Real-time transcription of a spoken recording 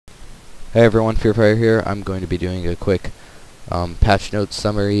Hey everyone, FearFire here. I'm going to be doing a quick patch notes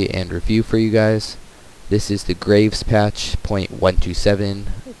summary and review for you guys. This is the Graves patch .127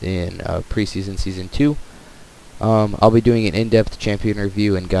 in preseason season 2. I'll be doing an in-depth champion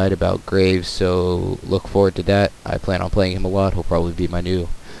review and guide about Graves, so look forward to that. I plan on playing him a lot. He'll probably be my new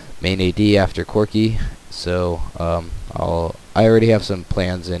main AD after Corky. So I already have some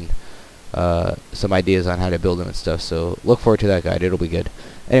plans and some ideas on how to build him and stuff. So look forward to that guide. It'll be good.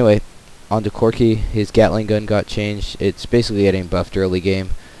 Anyway. On to Corky, his Gatling gun got changed. It's basically getting buffed early game.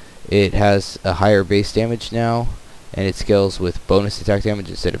 It has a higher base damage now, and it scales with bonus attack damage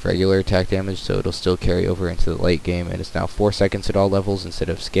instead of regular attack damage, so it'll still carry over into the late game, and it's now 4 seconds at all levels instead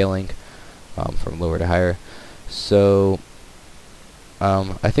of scaling from lower to higher. So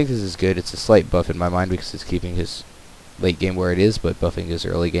I think this is good. It's a slight buff in my mind because it's keeping his late game where it is, but buffing his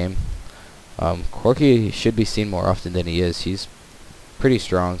early game. Corky should be seen more often than he is. He's pretty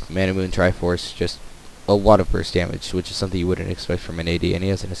strong. Mana Moon Triforce, just a lot of burst damage, which is something you wouldn't expect from an AD, and he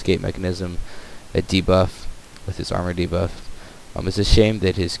has an escape mechanism, a debuff with his armor debuff. It's a shame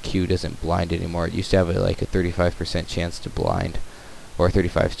that his Q doesn't blind anymore. It used to have like a 35% chance to blind, or a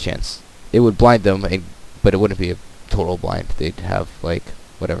 35 chance. It would blind them, but it wouldn't be a total blind. They'd have like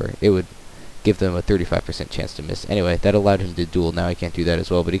whatever. It would give them a 35% chance to miss. Anyway, that allowed him to duel. Now he can't do that as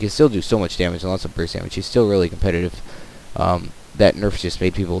well, but he can still do so much damage and lots of burst damage. He's still really competitive. That nerf just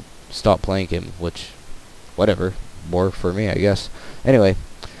made people stop playing him, which, whatever, more for me, I guess. Anyway,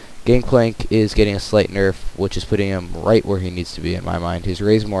 Gangplank is getting a slight nerf, which is putting him right where he needs to be in my mind. His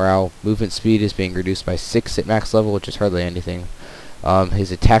raise morale, movement speed is being reduced by 6 at max level, which is hardly anything.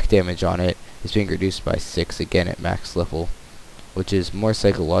 His attack damage on it is being reduced by 6 again at max level, which is more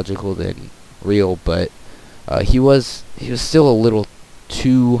psychological than real, but he was still a little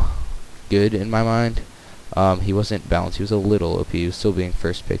too good in my mind. He wasn't balanced. He was a little OP. He was still being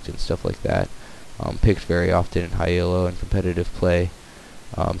first picked and stuff like that. Picked very often in high elo and competitive play.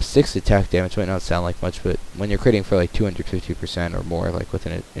 6 attack damage might not sound like much, but when you're critting for like 250% or more, like with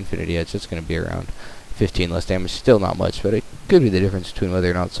an Infinity Edge, it's going to be around 15 less damage. Still not much, but it could be the difference between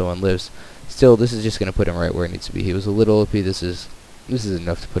whether or not someone lives. Still, this is just going to put him right where he needs to be. He was a little OP. This is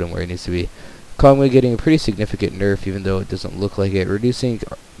enough to put him where he needs to be. Kongwei getting a pretty significant nerf, even though it doesn't look like it, reducing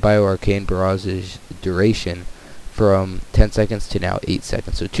Bioarcane Barrage's duration from 10 seconds to now 8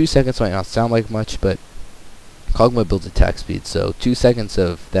 seconds. So 2 seconds might not sound like much, but Kog'Maw builds attack speed, so 2 seconds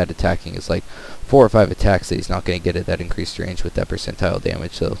of that attacking is like 4 or 5 attacks that he's not going to get at that increased range with that percentile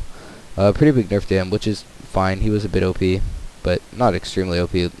damage. So pretty big nerf to him, which is fine. He was a bit OP, but not extremely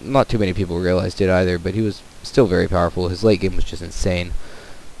OP. Not too many people realized it either, but he was still very powerful. His late game was just insane.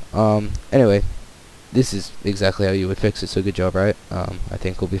 Anyway, this is exactly how you would fix it, so good job, right? I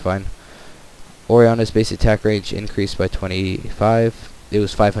think we'll be fine. Orianna's base attack range increased by 25. It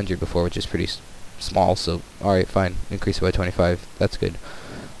was 500 before, which is pretty small, so alright, fine. Increased by 25. That's good.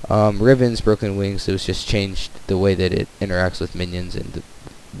 Riven's Broken Wings, it was just changed the way that it interacts with minions and the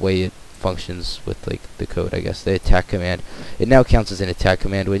way it functions with like the code, I guess. The attack command. It now counts as an attack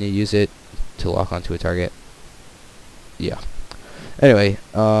command when you use it to lock onto a target. Yeah. Anyway,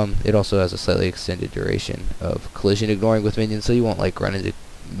 it also has a slightly extended duration of collision ignoring with minions, so you won't like run into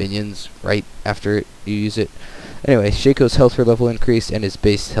minions right after you use it. Anyway, Shaco's health per level increased, and his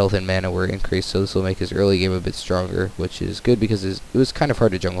base health and mana were increased, so this will make his early game a bit stronger, which is good because it was kind of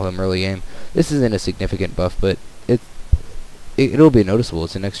hard to jungle him early game. This isn't a significant buff, but it'll be noticeable.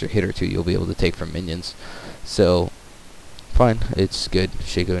 It's an extra hit or two you'll be able to take from minions. So, fine, it's good.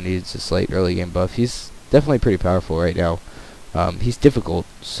 Shaco needs a slight early game buff. He's definitely pretty powerful right now. He's difficult,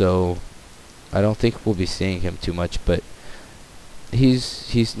 so I don't think we'll be seeing him too much, but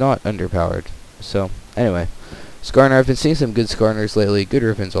he's not underpowered. So, anyway, Skarner, I've been seeing some good Skarners lately. Good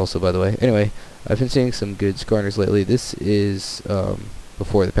Rivens also, by the way. Anyway, I've been seeing some good Skarners lately. This is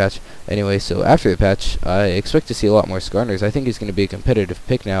before the patch. Anyway, so after the patch, I expect to see a lot more Skarners. I think he's going to be a competitive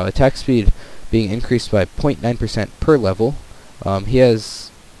pick now. Attack speed being increased by 0.9% per level. He has...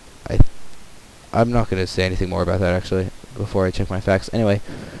 I'm not going to say anything more about that, actually, before I check my facts. Anyway,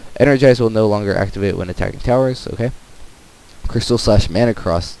 Energize will no longer activate when attacking towers, okay? Crystal / mana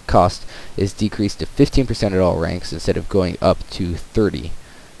cost is decreased to 15% at all ranks instead of going up to 30.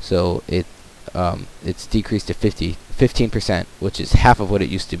 So it's decreased to 15%, which is half of what it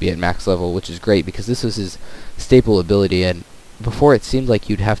used to be at max level, which is great because this was his staple ability, and before it seemed like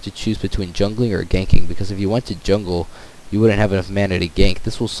you'd have to choose between jungling or ganking, because if you went to jungle, you wouldn't have enough mana to gank.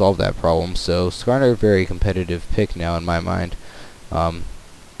 This will solve that problem. So Skarner, very competitive pick now in my mind.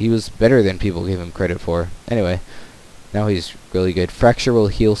 He was better than people gave him credit for. Anyway, Now he's really good. Fracture will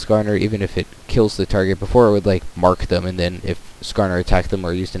heal Skarner even if it kills the target. Before it would like mark them, and then if Skarner attacked them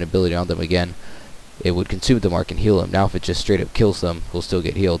or used an ability on them again, it would consume the mark and heal them. Now if it just straight up kills them, he'll still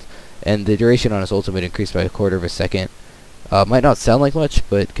get healed. And the duration on his ultimate increased by 1/4 of a second. Might not sound like much,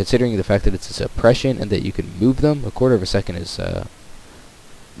 but considering the fact that it's a suppression and that you can move them, 1/4 of a second is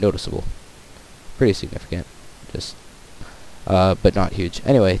noticeable. Pretty significant. Just but not huge.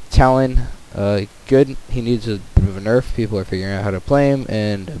 Anyway, Talon, good. He needs a bit of a nerf. People are figuring out how to play him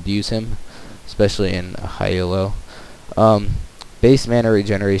and abuse him, especially in a high elo. Base mana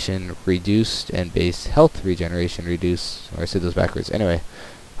regeneration reduced and base health regeneration reduced. Or I said those backwards. Anyway,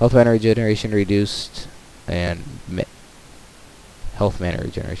 health mana regeneration reduced and health mana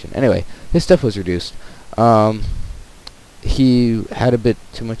regeneration. Anyway, his stuff was reduced. He had a bit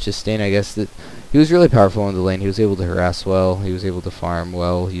too much sustain, I guess. That he was really powerful in the lane. He was able to harass well. He was able to farm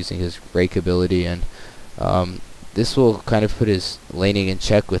well using his rake ability, and this will kind of put his laning in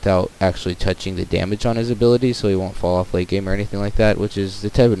check without actually touching the damage on his ability, so he won't fall off late game or anything like that, which is the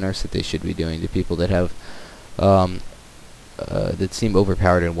type of nerfs that they should be doing to people that have that seem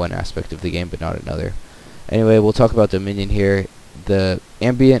overpowered in one aspect of the game but not another. Anyway, we'll talk about Dominion here. The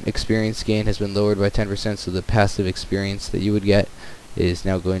ambient experience gain has been lowered by 10%, so the passive experience that you would get is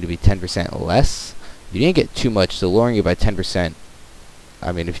now going to be 10% less. You didn't get too much, so lowering it by 10%,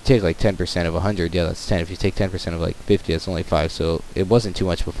 I mean, if you take like 10% of 100, yeah, that's 10. If you take 10% of like 50, that's only 5, so it wasn't too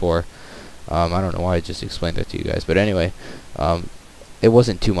much before. I don't know why I just explained that to you guys, but anyway, it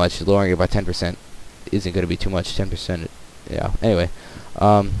wasn't too much. Lowering it by 10% isn't going to be too much. 10%, yeah. Anyway,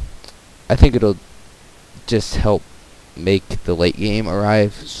 I think it'll just help make the late game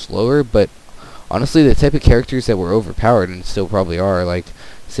arrive slower, but honestly, the type of characters that were overpowered and still probably are, like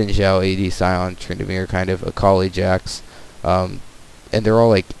Xin Zhao, AD, Scion, Tryndamere, kind of, Akali, Jax, and they're all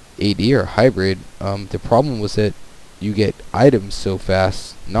like AD or hybrid. The problem was that you get items so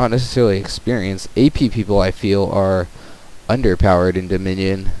fast, not necessarily experience. AP people, I feel, are underpowered in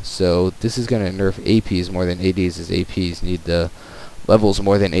Dominion, so this is going to nerf APs more than ADs, as APs need the levels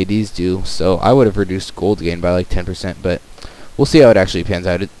more than ADs do. So I would have reduced gold gain by like 10%, but we'll see how it actually pans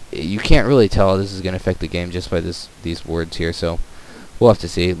out. You can't really tell how this is going to affect the game just by these words here, so we'll have to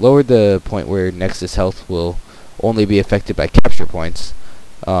see. Lowered the point where Nexus health will only be affected by capture points,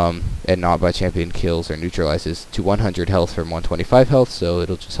 and not by champion kills or neutralizes, to 100 health from 125 health, so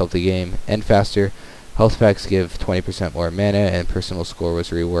it'll just help the game end faster. Health packs give 20% more mana, and personal score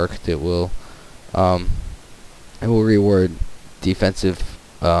was reworked. It will reward defensive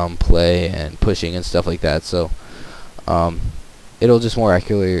play and pushing and stuff like that, so it'll just more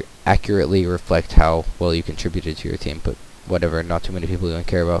accurately reflect how well you contributed to your team, but whatever, not too many people even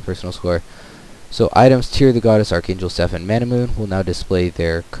care about personal score. So items, Tear the Goddess, Archangel Staff, and Mana Moon will now display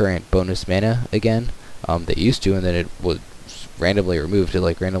their current bonus mana again. They used to, and then it was randomly removed. It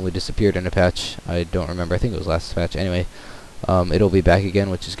like randomly disappeared in a patch. I don't remember. I think it was last patch. Anyway, it'll be back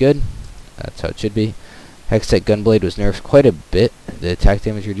again, which is good. That's how it should be. Hextech Gunblade was nerfed quite a bit. The attack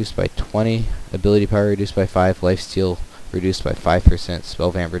damage reduced by 20, ability power reduced by 5, lifesteal reduced by 5%,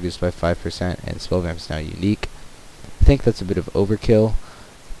 spell vamp reduced by 5%, and spell vamp is now unique. I think that's a bit of overkill,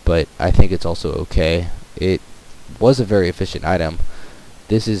 but I think it's also okay. It was a very efficient item.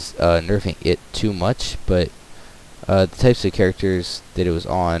 This is nerfing it too much, but the types of characters that it was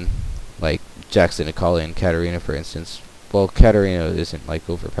on, like Jackson, Akali, and Katarina, for instance. Well, Katarina isn't like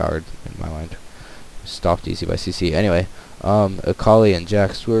overpowered in my mind. Stopped easy by CC. Anyway, Akali and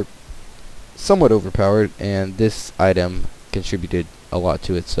Jax were somewhat overpowered, and this item contributed a lot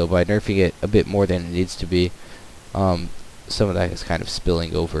to it. So by nerfing it a bit more than it needs to be, some of that is kind of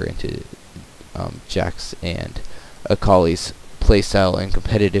spilling over into Jax and Akali's playstyle and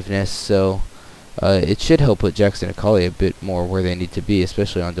competitiveness. So it should help put Jax and Akali a bit more where they need to be,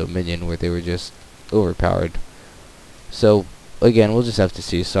 especially on Dominion, where they were just overpowered. So again, we'll just have to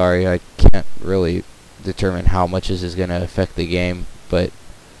see. Sorry, I can't really determine how much this is going to affect the game, but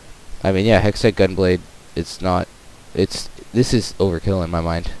I mean, yeah, Hextech Gunblade, this is overkill in my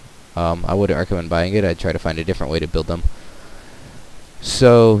mind. I wouldn't recommend buying it. I'd try to find a different way to build them.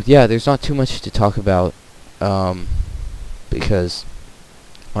 So yeah, there's not too much to talk about, because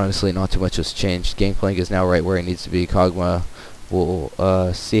honestly not too much has changed. Gangplank is now right where he needs to be. Kog'Maw, we'll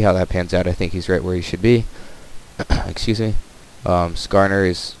see how that pans out. I think he's right where he should be. Excuse me. Skarner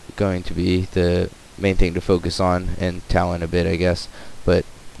is going to be the main thing to focus on, and Talon a bit, I guess, but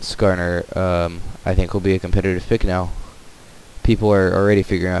Skarner I think will be a competitive pick now. People are already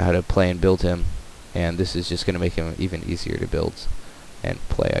figuring out how to play and build him, and this is just going to make him even easier to build and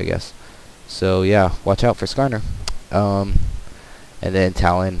play, I guess. So yeah, watch out for Skarner. And then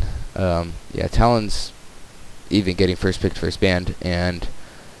Talon, yeah, Talon's even getting first picked, first banned. And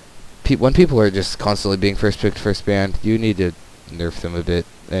when people are just constantly being first picked, first banned, you need to nerf them a bit.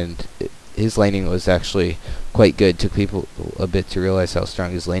 And his laning was actually quite good. Took people a bit to realize how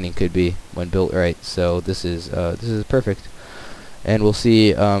strong his laning could be when built right. So this is perfect. And we'll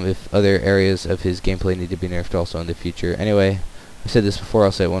see if other areas of his gameplay need to be nerfed also in the future. Anyway, I said this before,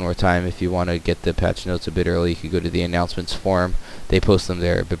 I'll say it one more time. If you want to get the patch notes a bit early, you can go to the announcements forum. They post them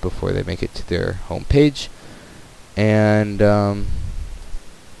there a bit before they make it to their home page. And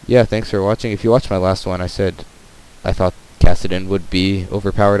yeah, thanks for watching. If you watched my last one, I said I thought Kassadin would be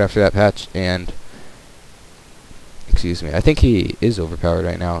overpowered after that patch, and excuse me, I think he is overpowered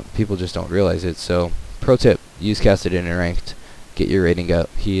right now. People just don't realize it. So pro tip, use Kassadin in ranked. Get your rating up.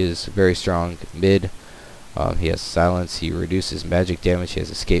 He is very strong mid. He has silence. He reduces magic damage. He has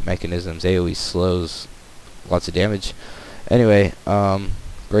escape mechanisms. AoE slows lots of damage. Anyway,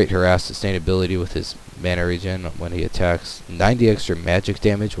 great harass sustainability with his mana regen when he attacks. 90 extra magic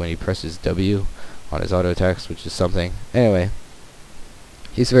damage when he presses W on his auto attacks, which is something. Anyway,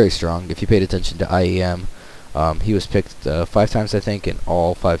 he's very strong. If you paid attention to IEM, he was picked 5 times, I think, and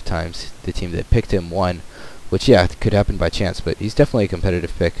all 5 times the team that picked him won. Which, yeah, could happen by chance, but he's definitely a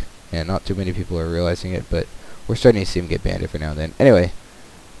competitive pick, and not too many people are realizing it, but we're starting to see him get banned every now and then. Anyway,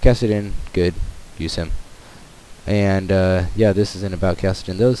 Kassadin, good, use him. And, yeah, this isn't about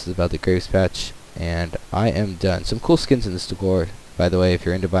Kassadin, though, this is about the Graves patch, and I am done. Some cool skins in this decor, by the way, if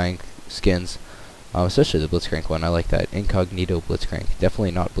you're into buying skins, especially the Blitzcrank one. I like that. Incognito Blitzcrank.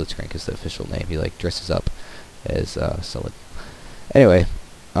 Definitely not Blitzcrank is the official name. He, like, dresses up as, Solid. Anyway,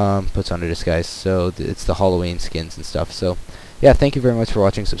 puts on a disguise, so it's the Halloween skins and stuff. So yeah, thank you very much for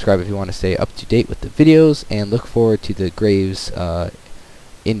watching. Subscribe if you want to stay up to date with the videos, and look forward to the Graves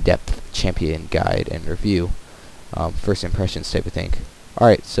in-depth champion guide and review, first impressions type of thing.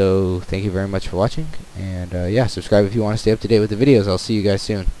 Alright, so thank you very much for watching, and yeah, subscribe if you want to stay up to date with the videos. I'll see you guys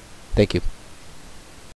soon. Thank you.